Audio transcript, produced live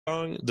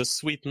strong the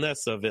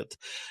sweetness of it.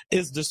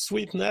 Is the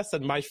sweetness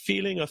and my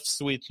feeling of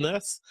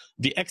sweetness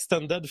the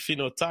extended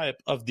phenotype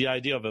of the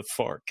idea of a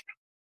fork?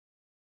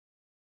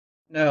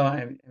 No,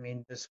 I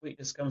mean, the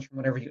sweetness comes from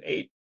whatever you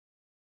ate.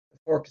 The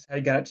fork is how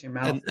you got it to your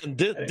mouth. And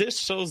this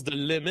shows the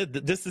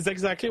limit. This is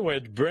exactly where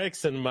it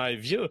breaks, in my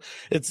view.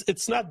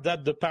 It's not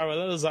that the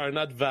parallels are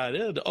not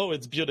valid. Oh,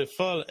 it's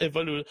beautiful.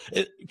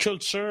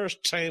 Culture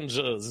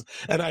changes,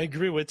 and I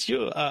agree with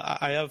you.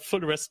 I have full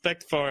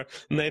respect for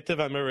Native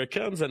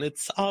Americans, and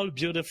it's all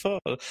beautiful.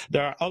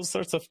 There are all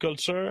sorts of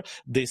culture.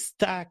 They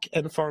stack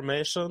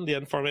information. The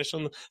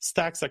information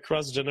stacks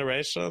across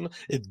generation.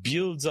 It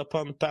builds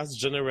upon past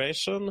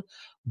generation,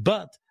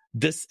 but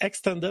this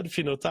extended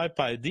phenotype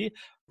ID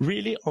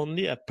really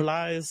only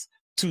applies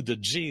to the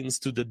genes,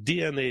 to the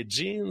DNA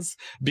genes,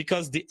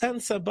 because the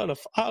ensemble of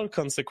all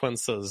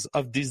consequences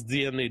of this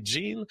DNA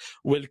gene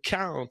will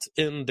count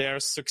in their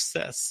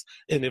success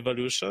in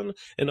evolution.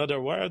 In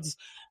other words,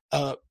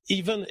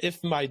 even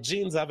if my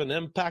genes have an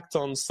impact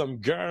on some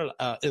girl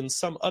in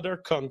some other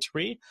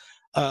country,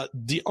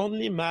 the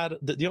only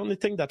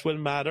thing that will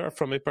matter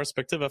from a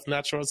perspective of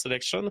natural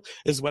selection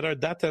is whether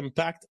that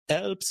impact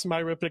helps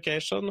my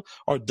replication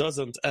or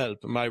doesn't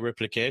help my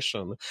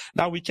replication.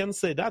 Now, we can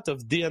say that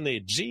of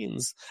DNA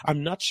genes.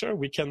 I'm not sure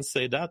we can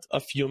say that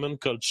of human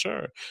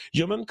culture.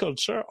 Human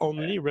culture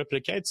only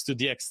replicates to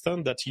the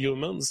extent that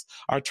humans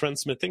are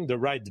transmitting the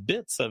right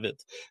bits of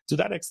it. To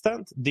that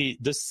extent, the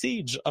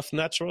siege of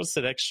natural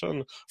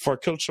selection for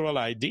cultural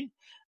ID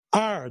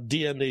are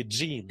DNA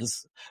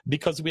genes,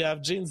 because we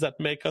have genes that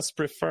make us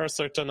prefer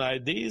certain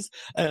IDs,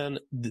 and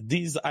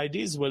these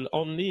IDs will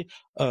only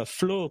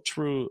flow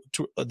through,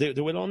 they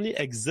will only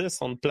exist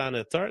on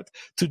planet Earth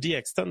to the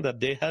extent that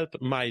they help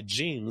my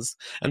genes.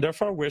 And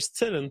therefore, we're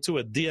still into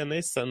a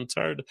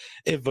DNA-centered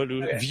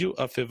view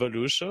of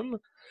evolution.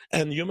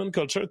 And human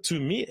culture, to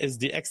me, is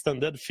the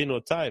extended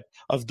phenotype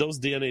of those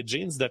DNA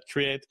genes that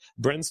create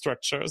brain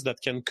structures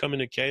that can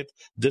communicate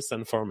this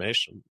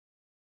information.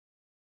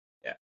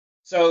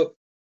 So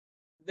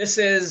this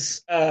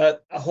is a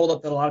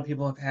holdup that a lot of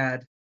people have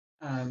had.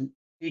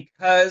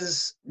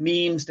 Because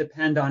memes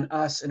depend on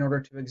us in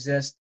order to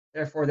exist,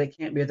 therefore they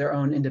can't be their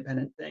own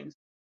independent things.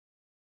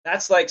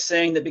 That's like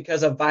saying that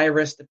because a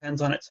virus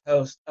depends on its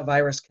host, a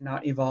virus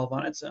cannot evolve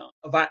on its own.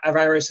 A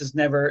virus is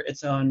never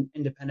its own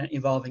independent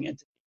evolving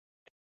entity.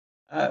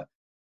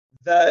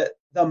 The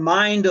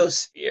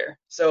mindosphere,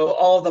 so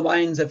all the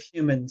minds of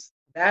humans,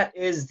 that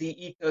is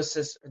the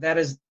ecosystem, that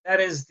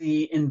is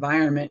the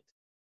environment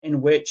in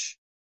which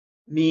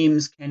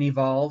memes can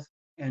evolve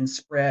and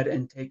spread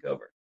and take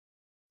over.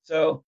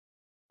 So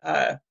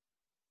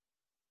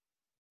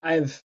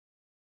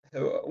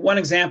one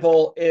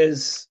example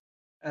is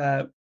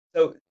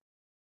so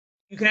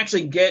you can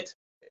actually get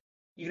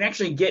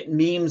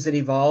memes that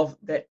evolve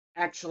that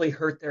actually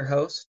hurt their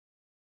host.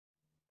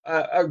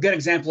 A good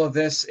example of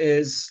this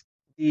is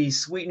the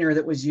sweetener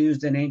that was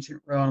used in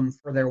ancient Rome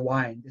for their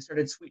wine. They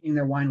started sweetening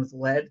their wine with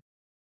lead,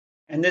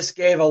 and this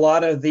gave a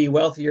lot of the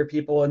wealthier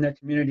people in their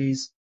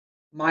communities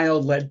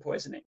mild lead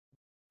poisoning.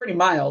 Pretty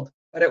mild,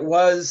 but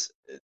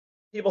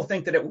people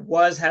think that it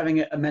was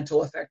having a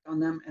mental effect on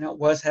them, and it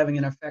was having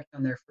an effect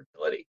on their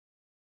fertility.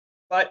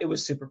 But it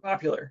was super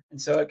popular,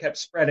 and so it kept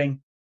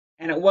spreading,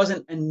 and it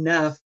wasn't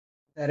enough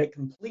that it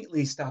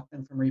completely stopped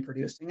them from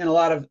reproducing. And a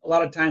lot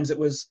of times it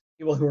was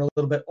people who were a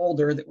little bit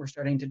older that were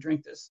starting to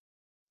drink this,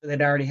 so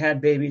they'd already had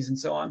babies and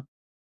so on.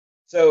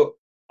 So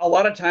a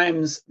lot of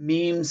times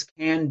memes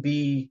can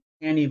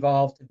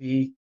evolve to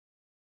be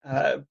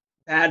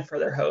bad for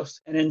their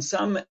host, and in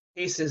some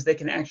cases they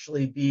can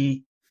actually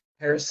be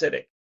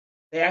parasitic.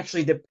 They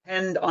actually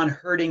depend on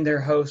hurting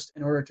their host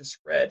in order to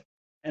spread.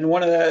 And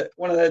one of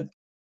the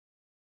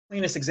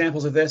cleanest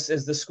examples of this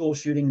is the school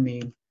shooting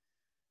meme.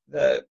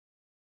 The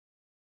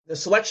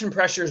selection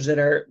pressures that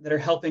are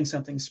helping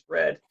something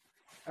spread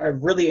are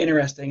really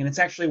interesting, and it's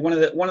actually one of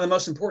the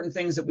most important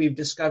things that we've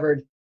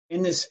discovered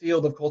in this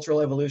field of cultural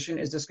evolution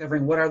is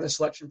discovering what are the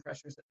selection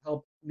pressures that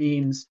help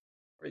memes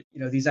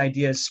or these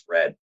ideas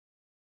spread.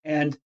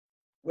 And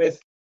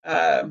with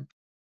trying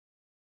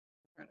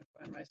to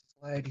find my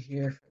slide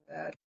here for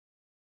that.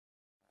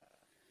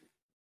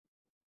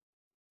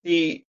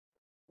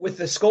 With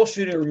the school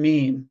shooter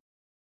meme,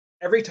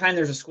 every time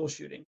there's a school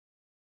shooting,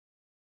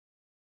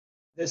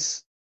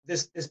 this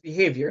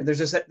behavior, there's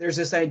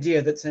this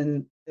idea that's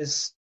in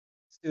this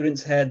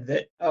student's head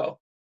that, oh,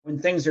 when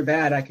things are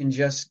bad, I can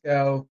just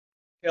go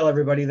kill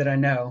everybody that I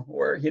know,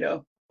 or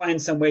find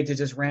some way to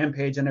just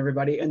rampage on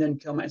everybody and then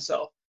kill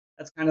myself.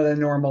 That's kind of the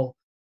normal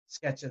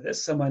sketch of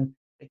this.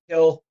 They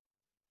kill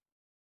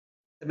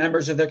the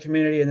members of their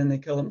community and then they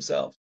kill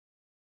themselves.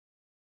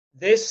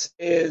 This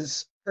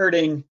is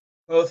hurting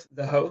both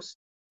the host,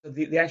 so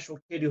the actual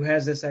kid who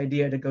has this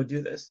idea to go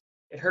do this.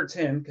 It hurts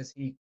him because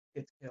he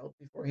gets killed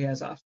before he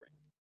has offspring.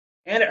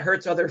 And it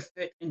hurts other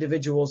fit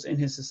individuals in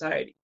his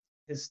society,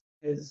 his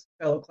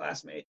fellow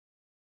classmates.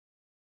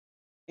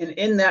 And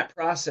in that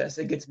process,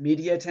 it gets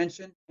media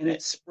attention and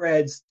it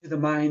spreads to the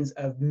minds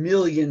of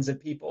millions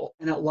of people,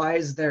 and it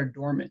lies there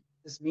dormant.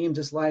 This meme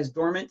just lies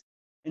dormant,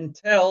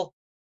 until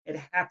it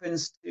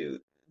happens to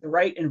the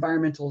right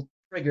environmental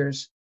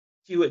triggers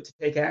cue it to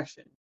take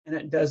action. And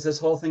it does this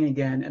whole thing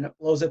again, and it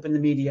blows up in the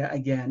media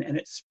again, and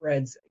it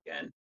spreads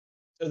again.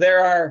 So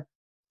there are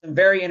some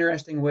very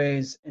interesting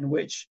ways in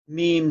which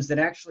memes that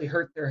actually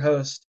hurt their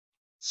host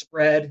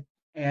spread,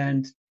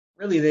 and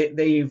really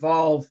they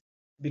evolve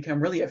to become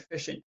really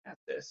efficient at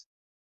this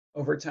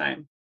over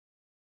time.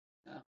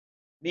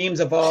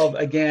 Memes evolve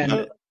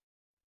again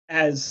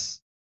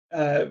as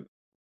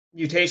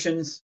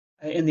mutations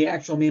in the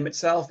actual meme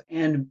itself,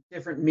 and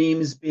different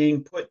memes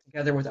being put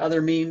together with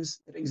other memes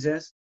that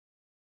exist.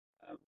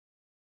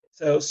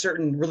 So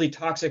certain really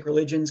toxic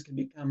religions can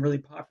become really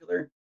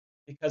popular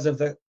because of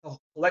the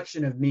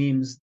collection of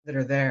memes that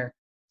are there.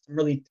 Some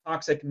really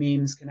toxic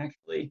memes can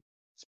actually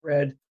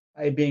spread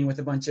by being with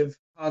a bunch of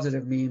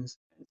positive memes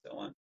and so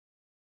on.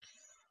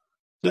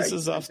 This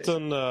is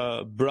often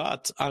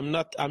brought. I'm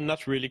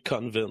not really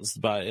convinced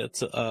by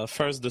it.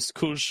 First, the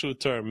school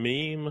shooter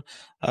meme.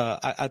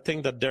 I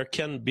think that there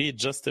can be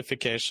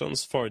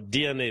justifications for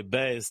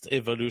DNA-based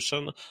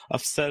evolution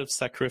of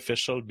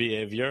self-sacrificial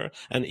behavior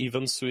and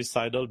even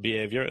suicidal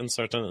behavior in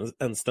certain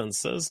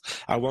instances.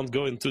 I won't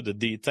go into the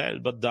detail,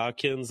 but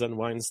Dawkins and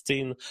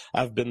Weinstein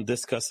have been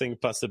discussing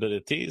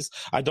possibilities.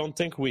 I don't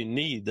think we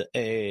need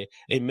a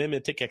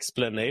mimetic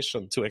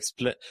explanation to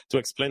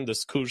explain the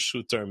school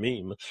shooter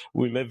meme.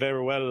 We may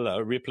very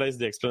well replace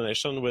the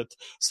explanation with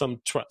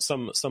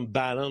some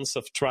balance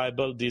of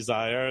tribal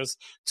desires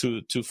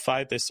to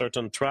fight a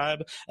certain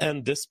tribe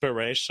and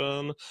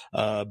desperation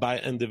by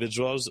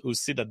individuals who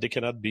see that they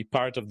cannot be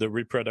part of the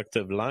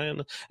reproductive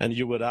line, and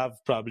you would have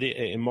probably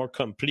a more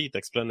complete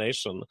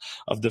explanation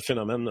of the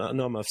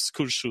phenomenon of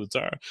school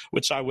shooter,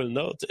 which I will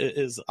note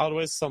is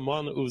always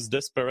someone who's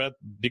desperate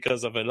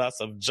because of a loss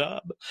of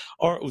job,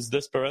 or who's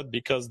desperate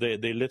because they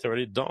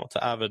literally don't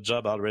have a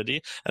job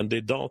already and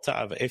they don't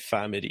have a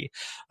family.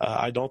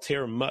 I don't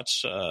hear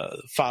much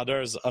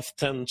fathers of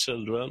 10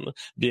 children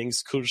being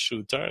school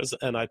shooters,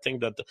 and I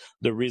think that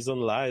the reason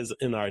lies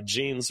in our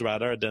genes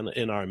rather than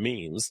in our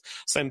memes.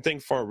 Same thing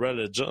for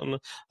religion.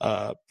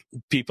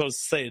 People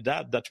say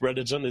that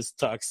religion is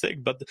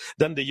toxic, but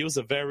then they use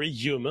a very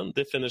human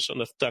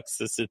definition of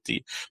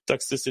toxicity.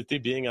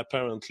 Toxicity being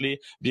apparently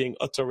being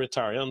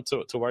authoritarian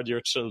toward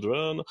your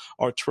children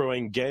or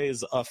throwing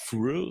gays off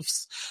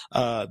roofs.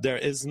 There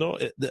is no...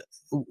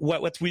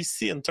 What we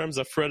see in terms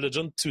of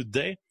religion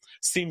today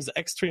seems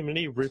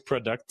extremely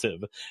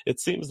reproductive. It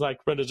seems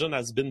like religion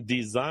has been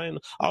designed,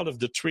 out of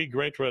the three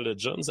great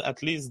religions,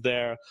 at least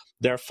their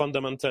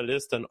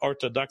fundamentalist and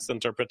orthodox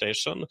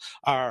interpretation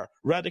are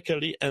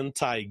radically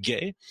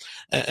anti-gay,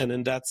 and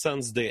in that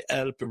sense they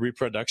help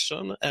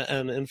reproduction,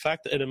 and in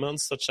fact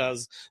elements such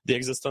as the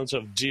existence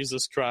of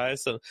Jesus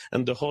Christ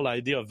and the whole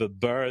idea of the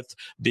birth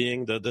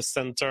being the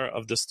center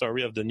of the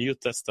story of the New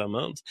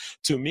Testament,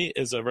 to me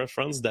is a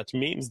reference that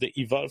means they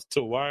evolved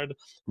toward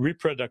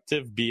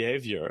reproductive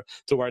behavior,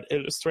 toward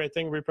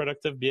illustrating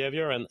reproductive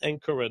behavior and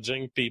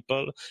encouraging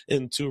people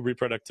into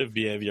reproductive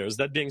behaviors.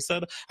 That being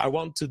said, I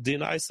want to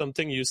deny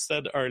something you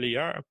said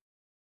earlier.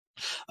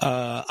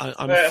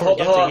 I'm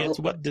forgetting it.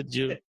 What did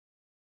you...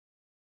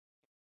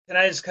 Can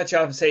I just cut you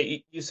off and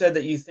say, you said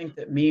that you think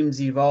that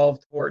memes evolve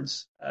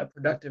towards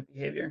productive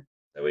behavior.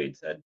 Is that what you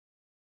said?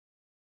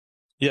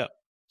 Yeah.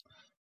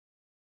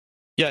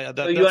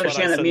 So you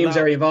understand that memes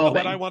are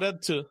evolving. What I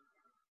wanted to...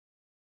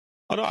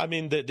 Oh, no, I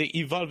mean, they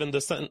evolve in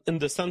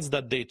the sense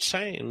that they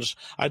change.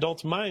 I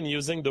don't mind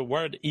using the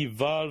word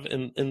evolve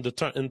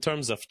in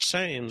terms of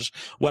change.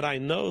 What I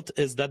note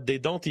is that they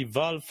don't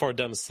evolve for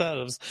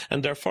themselves,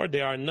 and therefore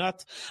they are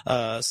not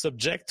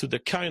subject to the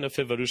kind of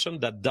evolution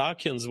that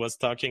Dawkins was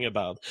talking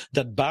about,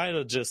 that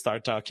biologists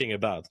are talking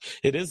about.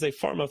 It is a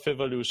form of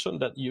evolution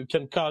that you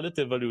can call it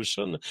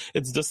evolution.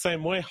 It's the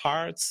same way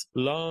hearts,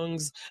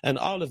 lungs, and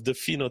all of the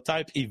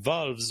phenotype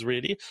evolves,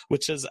 really,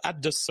 which is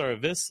at the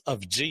service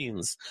of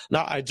genes.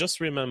 Now, I just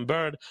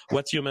remembered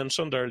what you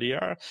mentioned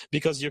earlier,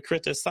 because you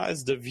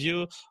criticized the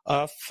view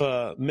of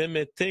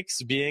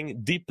mimetics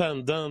being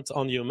dependent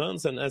on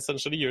humans, and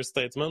essentially your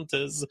statement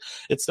is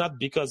it's not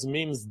because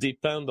memes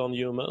depend on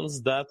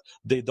humans that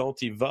they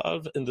don't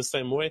evolve in the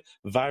same way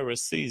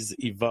viruses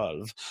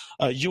evolve.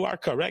 You are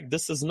correct.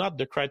 This is not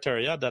the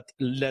criteria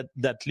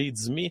that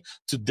leads me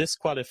to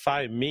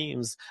disqualify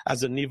memes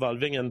as an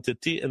evolving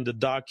entity in the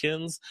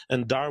Dawkins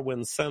and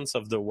Darwin sense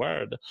of the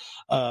word.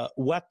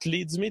 What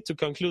leads me to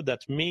conclude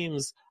that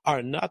memes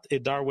are not a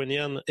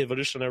Darwinian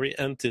evolutionary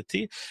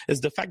entity is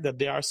the fact that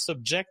they are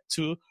subject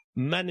to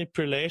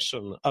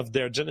manipulation of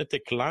their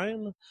genetic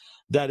line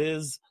that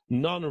is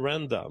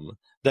non-random,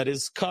 that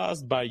is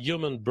caused by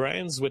human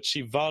brains which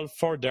evolve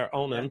for their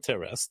own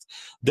interest.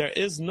 There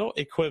is no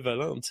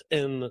equivalent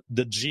in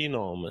the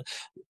genome.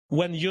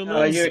 When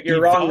humans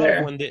you're wrong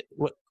there.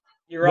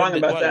 You're wrong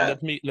about well,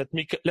 that. let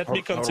me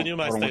continue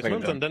my Hold on 1 second,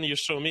 statement, John. and then you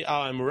show me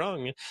how I'm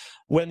wrong.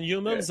 When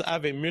humans Good.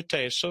 have a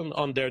mutation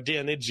on their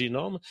DNA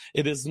genome,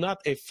 it is not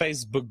a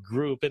Facebook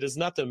group. It is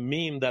not a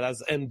meme that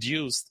has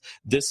induced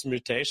this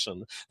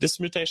mutation.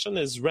 This mutation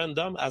is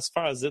random as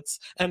far as its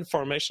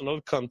informational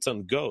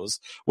content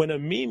goes. When a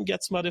meme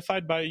gets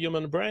modified by a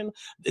human brain,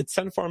 its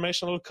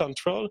informational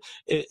control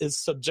is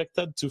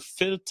subjected to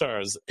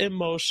filters,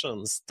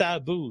 emotions,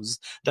 taboos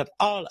that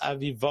all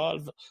have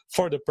evolved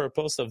for the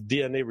purpose of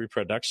DNA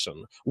reproduction.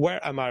 Where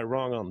am I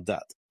wrong on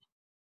that?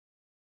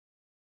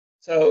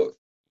 So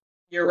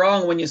you're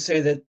wrong when you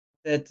say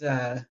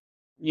that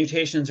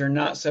mutations are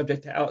not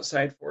subject to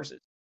outside forces.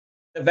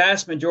 The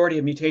vast majority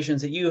of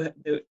mutations that you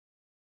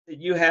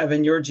have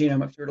in your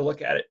genome, if you were to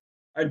look at it,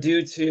 are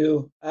due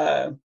to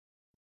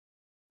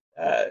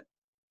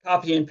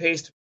copy and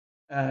paste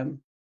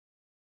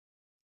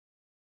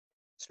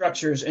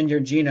structures in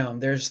your genome.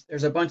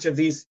 There's a bunch of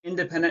these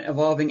independent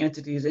evolving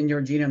entities in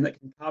your genome that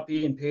can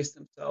copy and paste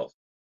themselves,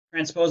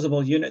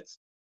 transposable units.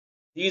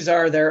 These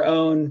are their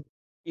own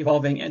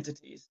evolving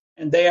entities,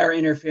 and they are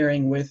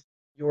interfering with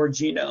your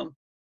genome.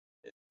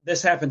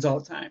 This happens all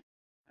the time.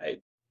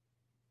 Right?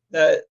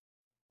 The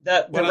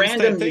What I'm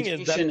random stating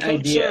is that mutation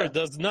culture idea.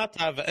 does not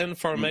have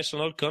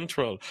informational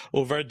control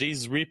over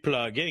these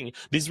replugging.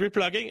 These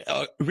replugging,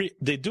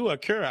 they do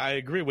occur, I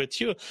agree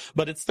with you,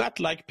 but it's not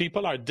like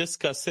people are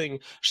discussing,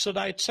 should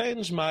I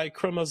change my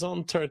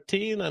chromosome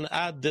 13 and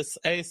add this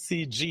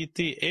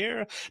ACGT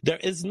here? There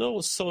is no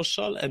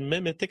social and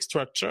mimetic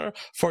structure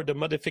for the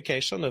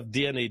modification of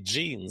DNA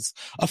genes.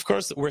 Of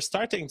course, we're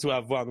starting to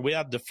have one. We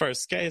had the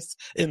first case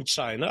in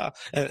China,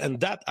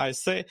 and that, I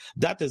say,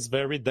 that is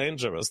very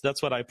dangerous.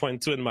 That's what I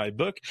point to in my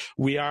book.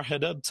 We are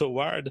headed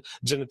toward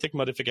genetic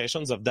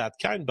modifications of that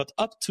kind, but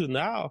up to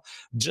now,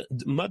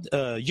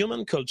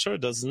 human culture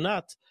does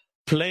not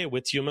play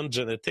with human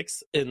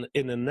genetics in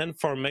an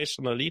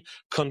informationally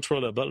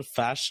controllable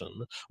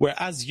fashion,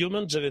 whereas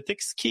human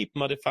genetics keep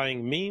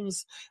modifying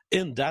memes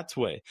in that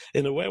way,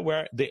 in a way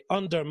where they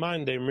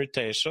undermine their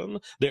mutation,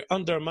 they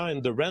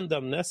undermine the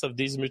randomness of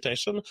these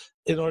mutations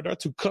in order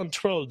to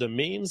control the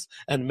memes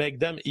and make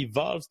them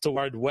evolve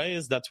toward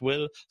ways that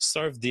will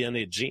serve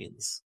DNA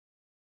genes.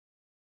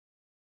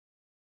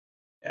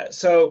 Yeah,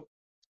 so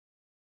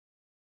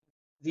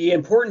the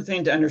important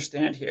thing to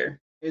understand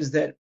here is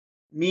that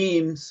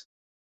memes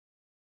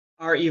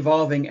are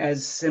evolving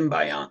as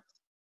symbionts.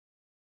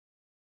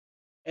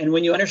 And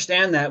when you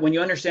understand that, when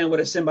you understand what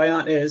a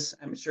symbiont is,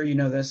 I'm sure you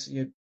know this,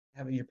 you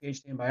have your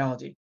PhD in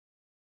biology,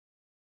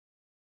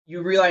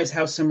 you realize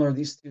how similar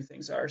these two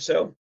things are.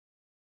 So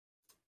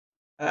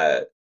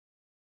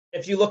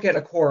if you look at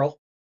a tropical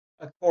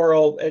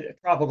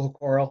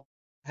coral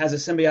has a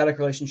symbiotic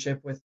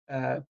relationship with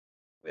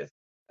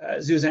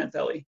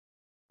zooxanthellae,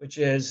 which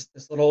is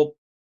this little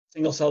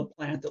single-celled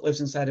plant that lives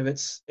inside of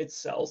its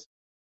cells.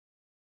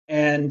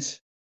 And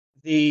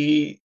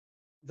the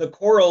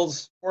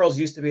corals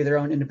used to be their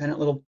own independent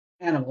little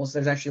animals.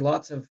 There's actually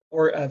lots of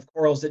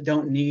corals that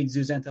don't need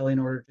zooxanthellae in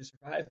order to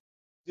survive.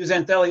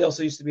 Zooxanthellae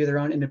also used to be their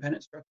own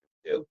independent structure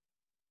too,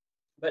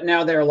 but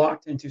now they're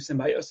locked into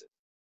symbiosis.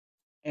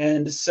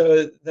 And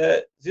so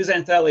the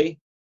zooxanthellae,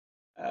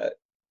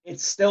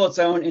 it's still its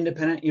own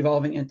independent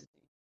evolving entity.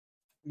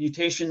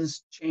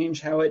 Mutations change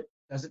how it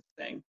does its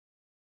thing,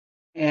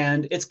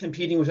 and it's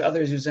competing with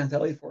other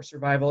zooxanthellae for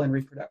survival and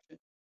reproduction.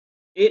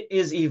 It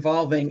is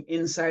evolving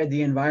inside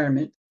the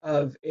environment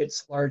of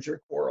its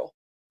larger coral,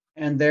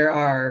 and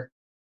there's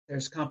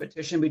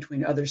competition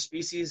between other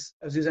species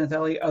of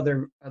zooxanthellae,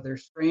 other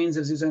strains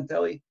of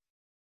zooxanthellae,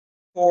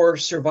 for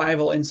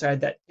survival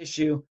inside that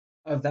tissue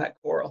of that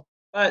coral.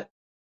 But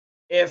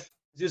if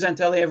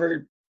zooxanthellae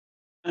ever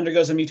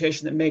undergoes a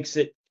mutation that makes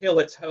it kill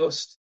its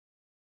host,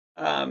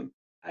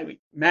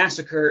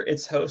 massacre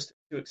its host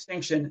to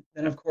extinction,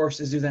 then of course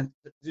the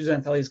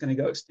zooxanthellae is going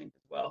to go extinct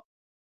as well.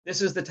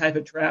 This is the type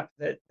of trap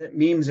that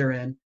memes are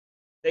in.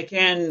 They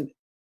can,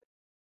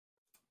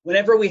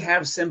 whenever we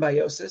have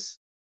symbiosis,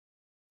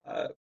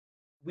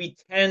 we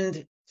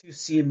tend to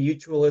see a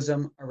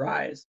mutualism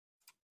arise.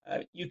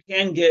 You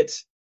can get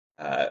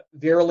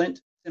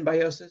virulent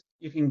symbiosis.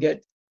 You can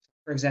get,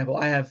 for example,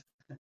 I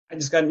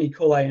just got an E.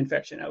 coli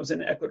infection. I was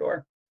in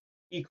Ecuador.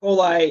 E.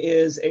 coli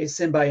is a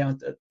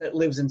symbiont that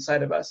lives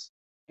inside of us,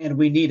 and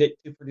we need it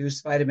to produce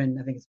vitamin,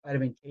 I think it's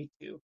vitamin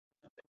K2.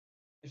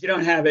 If you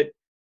don't have it,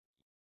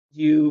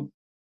 you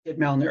get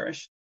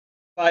malnourished.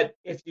 But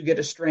if you get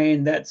a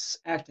strain that's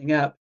acting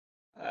up,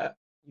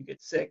 you get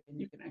sick and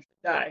you can actually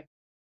die.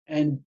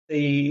 And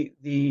the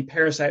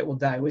parasite will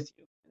die with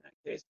you in that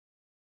case.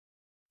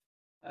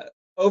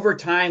 Over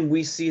time,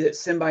 we see that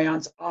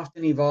symbionts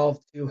often evolve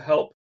to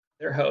help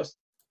their host.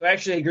 So I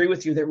actually agree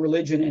with you that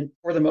religion, and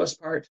for the most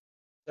part,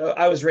 so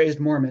I was raised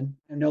Mormon.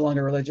 I'm no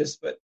longer religious,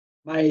 but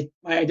my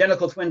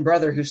identical twin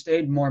brother who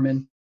stayed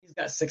Mormon, he's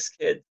got 6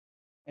 kids,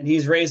 and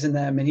he's raising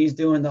them, and he's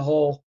doing the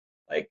whole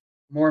like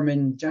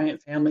Mormon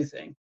giant family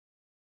thing.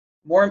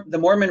 The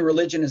Mormon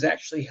religion is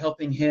actually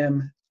helping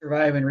him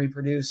survive and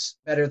reproduce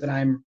better than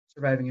I'm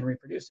surviving and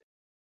reproducing.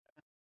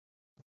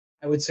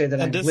 I would say that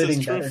And I'm this living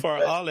is true better. for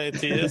But all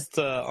atheists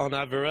on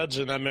average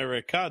in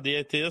America. The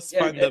atheists yeah,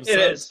 find it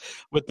themselves is.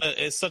 with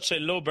such a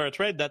low birth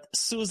rate that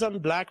Susan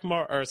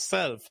Blackmore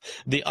herself,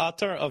 the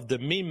author of the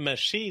meme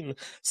machine,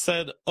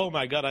 said, "Oh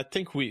my God, I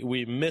think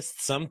we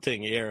missed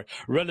something here.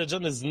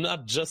 Religion is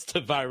not just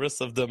a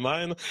virus of the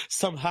mind.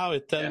 Somehow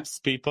it Yeah. helps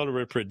people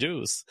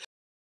reproduce."